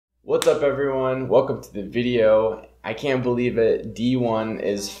What's up everyone? Welcome to the video. I can't believe it, D1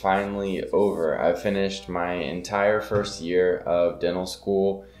 is finally over. I finished my entire first year of dental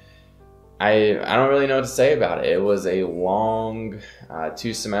school. I don't really know what to say about it. It was a long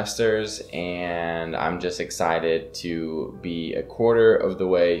 2 semesters and I'm just excited to be a quarter of the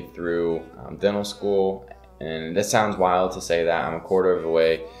way through dental school. And this sounds wild to say that I'm a quarter of the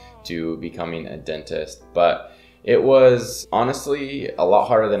way to becoming a dentist, but it was honestly a lot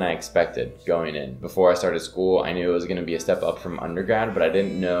harder than I expected going in. Before I started school, I knew it was going to be a step up from undergrad, but I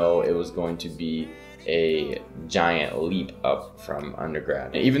didn't know it was going to be a giant leap up from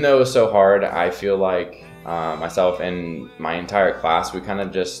undergrad. And even though it was so hard, I feel like myself and my entire class, we kind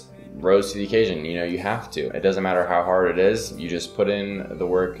of just rose to the occasion. You know, you have to. It doesn't matter how hard it is, you just put in the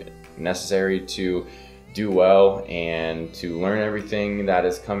work necessary to do well and to learn everything that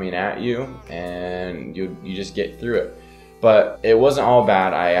is coming at you, and you just get through it. But it wasn't all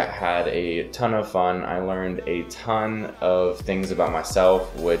bad. I had a ton of fun. I learned a ton of things about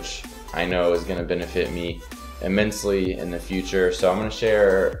myself, which I know is going to benefit me immensely in the future. So I'm going to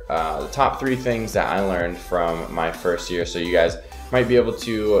share the top 3 things that I learned from my first year, so you guys might be able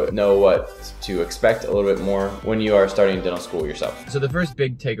to know what to expect a little bit more when you are starting dental school yourself. So the first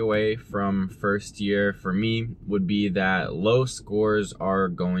big takeaway from first year for me would be that low scores are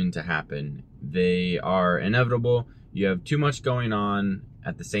going to happen. They are inevitable. You have too much going on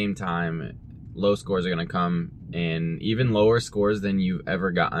at the same time, low scores are gonna come, and even lower scores than you've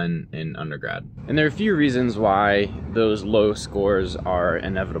ever gotten in undergrad. And there are a few reasons why those low scores are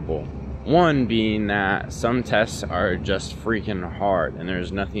inevitable. One being that some tests are just freaking hard and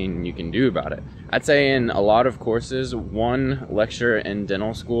there's nothing you can do about it. I'd say in a lot of courses, one lecture in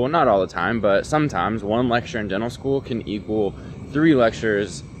dental school, not all the time, but sometimes one lecture in dental school can equal 3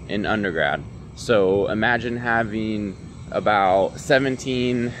 lectures in undergrad. So imagine having about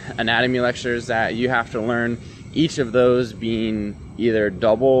 17 anatomy lectures that you have to learn, each of those being either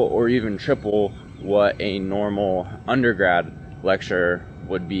double or even triple what a normal undergrad lecture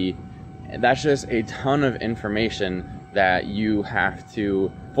would be. That's just a ton of information that you have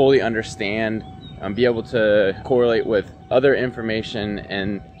to fully understand, be able to correlate with other information,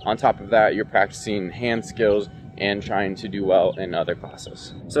 and on top of that, you're practicing hand skills and trying to do well in other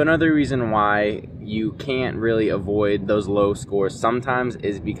classes. So another reason why you can't really avoid those low scores sometimes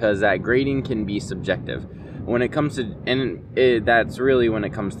is because that grading can be subjective. When it comes to, that's really when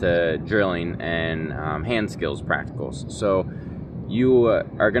it comes to drilling and hand skills practicals. So you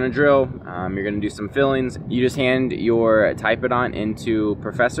are going to drill, you're going to do some fillings, you just hand your typodont into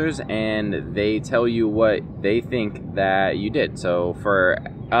professors and they tell you what they think that you did. So for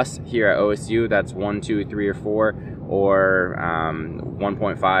us here at OSU, that's 1, 2, 3, or 4, or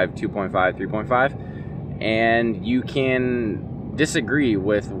 1.5, 2.5, 3.5, and you can disagree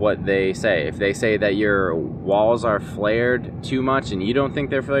with what they say. If they say that your walls are flared too much and you don't think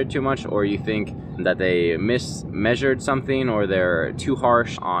they're flared too much, or you think that they mismeasured something or they're too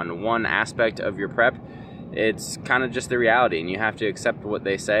harsh on one aspect of your prep, it's kind of just the reality, and you have to accept what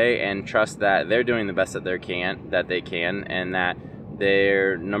they say and trust that they're doing the best that they can, and that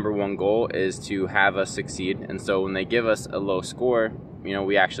their number one goal is to have us succeed. And so when they give us a low score, you know,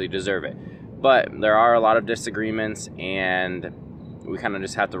 we actually deserve it. But there are a lot of disagreements, and we kind of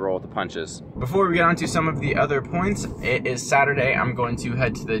just have to roll with the punches. Before we get on to some of the other points, it is Saturday. I'm going to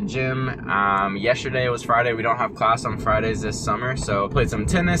head to the gym. Yesterday was Friday. We don't have class on Fridays this summer, so played some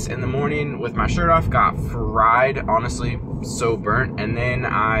tennis in the morning with my shirt off, got fried, honestly, so burnt, and then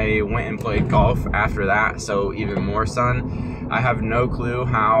I went and played golf after that, so even more sun. I have no clue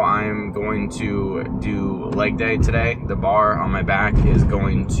how I'm going to do leg day today. The bar on my back is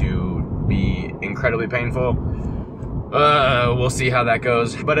going to be incredibly painful. We'll see how that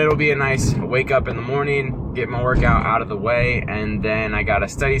goes, but it'll be a nice wake up in the morning, get my workout out of the way, and then I gotta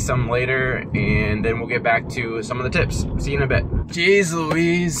study some later, and then we'll get back to some of the tips. See you in a bit. Jeez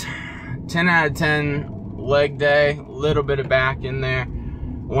Louise, 10 out of 10 leg day, little bit of back in there.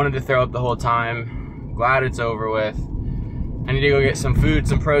 Wanted to throw up the whole time. Glad it's over with. I need to go get some food,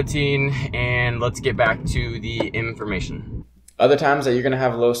 some protein, and let's get back to the information. Other times that you're going to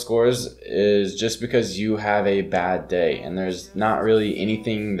have low scores is just because you have a bad day and there's not really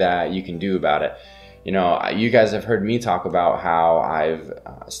anything that you can do about it. You know, you guys have heard me talk about how I've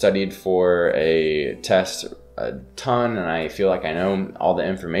studied for a test a ton and I feel like I know all the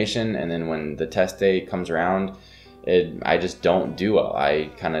information, and then when the test day comes around, I just don't do well. I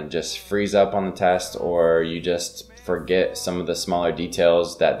kind of just freeze up on the test, or you just forget some of the smaller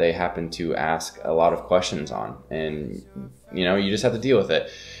details that they happen to ask a lot of questions on, and you know, you just have to deal with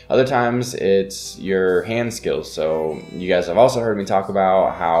it. Other times it's your hand skills. So you guys have also heard me talk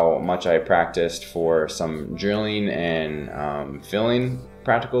about how much I practiced for some drilling and filling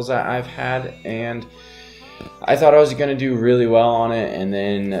practicals that I've had, and I thought I was going to do really well on it, and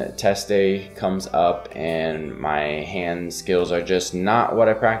then test day comes up and my hand skills are just not what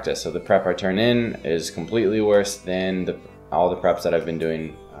I practiced. So the prep I turn in is completely worse than all the preps that I've been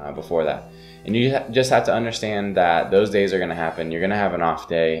doing before that. And you just have to understand that those days are going to happen. You're going to have an off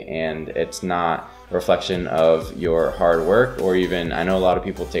day, and it's not a reflection of your hard work, or even, I know a lot of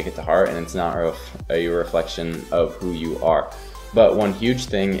people take it to heart, and it's not a reflection of who you are. But one huge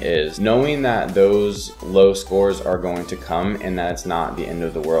thing is knowing that those low scores are going to come and that it's not the end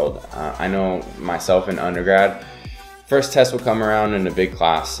of the world. I know myself in undergrad, first test would come around in a big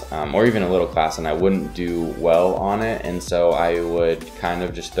class or even a little class, and I wouldn't do well on it. And so I would kind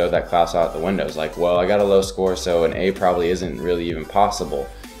of just throw that class out the window. It's like, well, I got a low score, so an A probably isn't really even possible.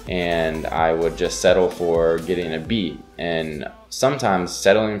 And I would just settle for getting a B. And sometimes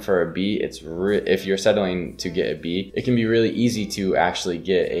settling for a B, if you're settling to get a B, it can be really easy to actually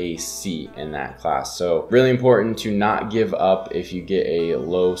get a C in that class. So really important to not give up if you get a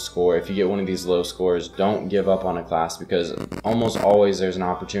low score. If you get one of these low scores, don't give up on a class, because almost always there's an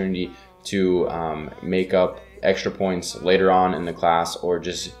opportunity to make up extra points later on in the class, or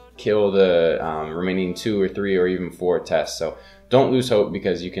just kill the remaining 2 or 3 or even 4 tests. So don't lose hope,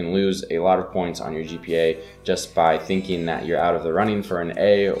 because you can lose a lot of points on your GPA just by thinking that you're out of the running for an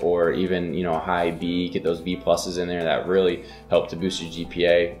A, or even, you know, a high B. Get those B pluses in there that really help to boost your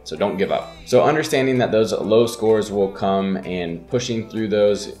GPA. So don't give up. So understanding that those low scores will come and pushing through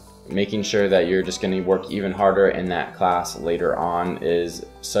those, making sure that you're just going to work even harder in that class later on, is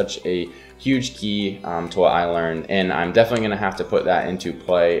such a huge key to what I learned. And I'm definitely going to have to put that into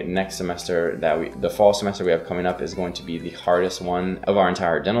play next semester. The fall semester we have coming up is going to be the hardest one of our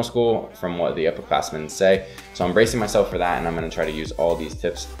entire dental school, from what the upperclassmen say. So I'm bracing myself for that, and I'm going to try to use all these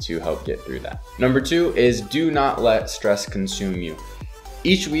tips to help get through that. Number 2 is do not let stress consume you.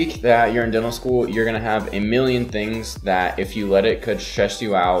 Each week that you're in dental school, you're gonna have a million things that, if you let it, could stress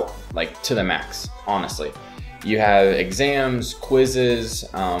you out like to the max, honestly. You have exams, quizzes,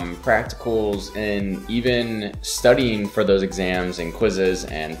 practicals, and even studying for those exams and quizzes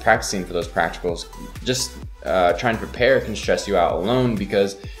and practicing for those practicals. Just trying to prepare can stress you out alone,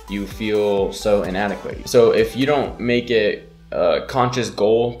 because you feel so inadequate. So if you don't make it a conscious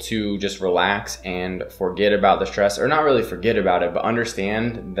goal to just relax and forget about the stress, or not really forget about it, but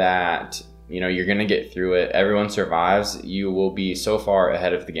understand that, you know, you're gonna get through it. Everyone survives. You will be so far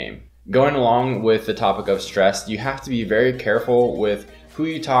ahead of the game. Going along with the topic of stress, you have to be very careful with who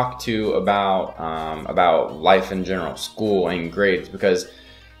you talk to about life in general, school and grades, because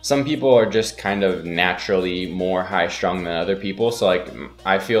some people are just kind of naturally more high-strung than other people. So like,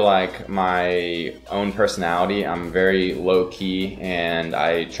 I feel like my own personality, I'm very low-key, and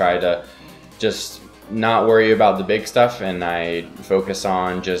I try to just not worry about the big stuff, and I focus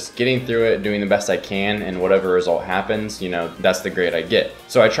on just getting through it, doing the best I can, and whatever result happens, you know, that's the grade I get.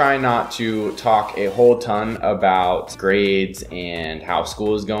 So I try not to talk a whole ton about grades and how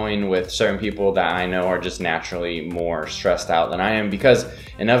school is going with certain people that I know are just naturally more stressed out than I am, because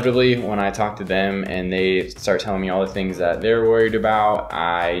inevitably when I talk to them and they start telling me all the things that they're worried about,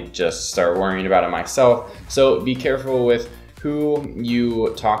 I just start worrying about it myself. So be careful with who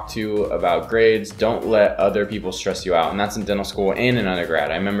you talk to about grades. Don't let other people stress you out. And that's in dental school and in undergrad.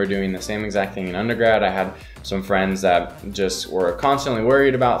 I remember doing the same exact thing in undergrad. I had some friends that just were constantly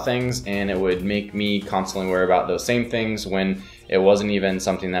worried about things, and it would make me constantly worry about those same things when it wasn't even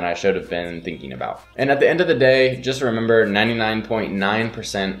something that I should have been thinking about. And at the end of the day, just remember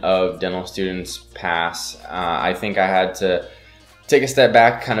 99.9% of dental students pass. I think I had to take a step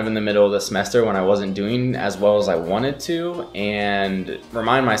back kind of in the middle of the semester when I wasn't doing as well as I wanted to, and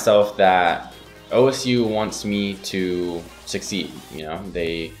remind myself that OSU wants me to succeed. You know,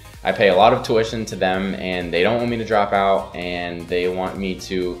 I pay a lot of tuition to them, and they don't want me to drop out, and they want me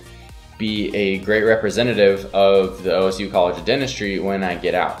to be a great representative of the OSU College of Dentistry when I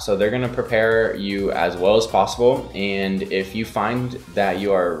get out. So they're gonna prepare you as well as possible, and if you find that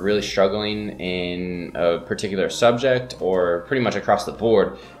you are really struggling in a particular subject or pretty much across the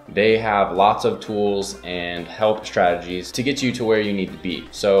board, they have lots of tools and help strategies to get you to where you need to be.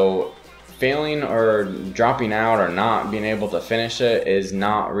 So failing or dropping out or not being able to finish it is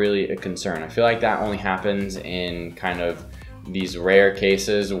not really a concern. I feel like that only happens in kind of these rare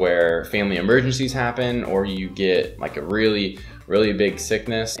cases where family emergencies happen, or you get like a really big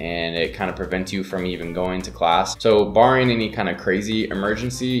sickness and it kind of prevents you from even going to class. So barring any kind of crazy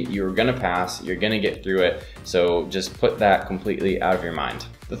emergency, you're gonna pass, you're gonna get through it. So just put that completely out of your mind.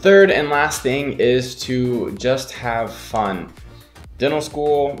 The third and last thing is to just have fun. Dental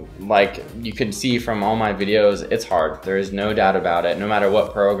school, like you can see from all my videos, it's hard. There is no doubt about it. No matter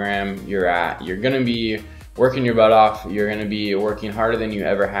what program you're at, you're gonna be working your butt off. You're gonna be working harder than you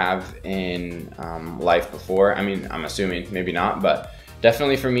ever have in life before. I mean, I'm assuming, maybe not, but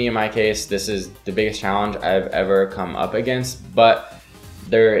definitely for me, in my case, this is the biggest challenge I've ever come up against, but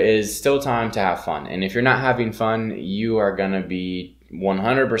there is still time to have fun. And if you're not having fun, you are gonna be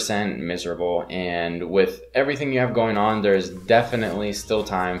 100% miserable. And with everything you have going on, there's definitely still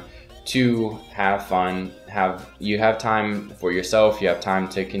time to have fun. You have time for yourself. You have time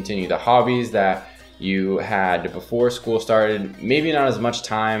to continue the hobbies that you had before school started. Maybe not as much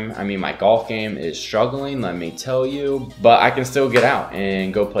time. I mean, my golf game is struggling, let me tell you, but I can still get out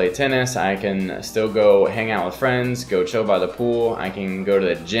and go play tennis. I can still go hang out with friends, go chill by the pool. I can go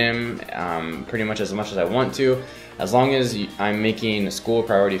to the gym pretty much as I want to. As long as I'm making school a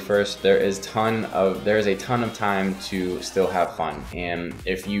priority first, there is a ton of time to still have fun. And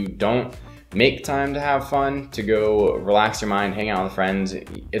if you don't make time to have fun, to go relax your mind, hang out with friends,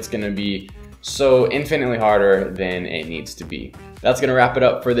 it's gonna be so infinitely harder than it needs to be. That's gonna wrap it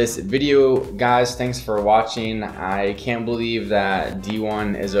up for this video, guys. Thanks for watching. I can't believe that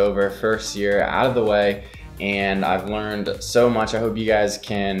D1 is over, first year out of the way, and I've learned so much. I hope you guys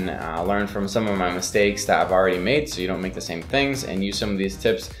can learn from some of my mistakes that I've already made so you don't make the same things, and use some of these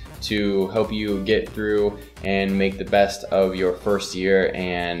tips to help you get through and make the best of your first year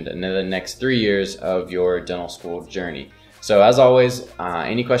and the next 3 years of your dental school journey. So as always,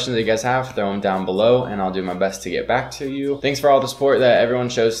 any questions that you guys have, throw them down below and I'll do my best to get back to you. Thanks for all the support that everyone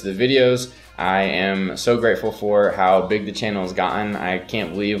shows to the videos. I am so grateful for how big the channel has gotten. I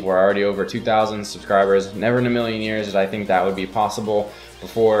can't believe we're already over 2,000 subscribers. Never in a million years did I think that would be possible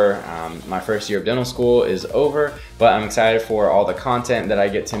before my first year of dental school is over, but I'm excited for all the content that I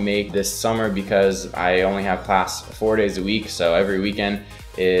get to make this summer because I only have class 4 days a week, so every weekend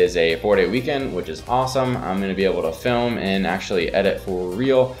is a 4-day weekend, which is awesome. I'm gonna be able to film and actually edit for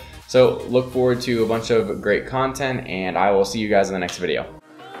real. So look forward to a bunch of great content, and I will see you guys in the next video.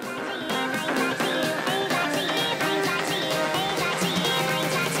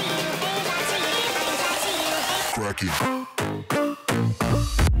 Cracking.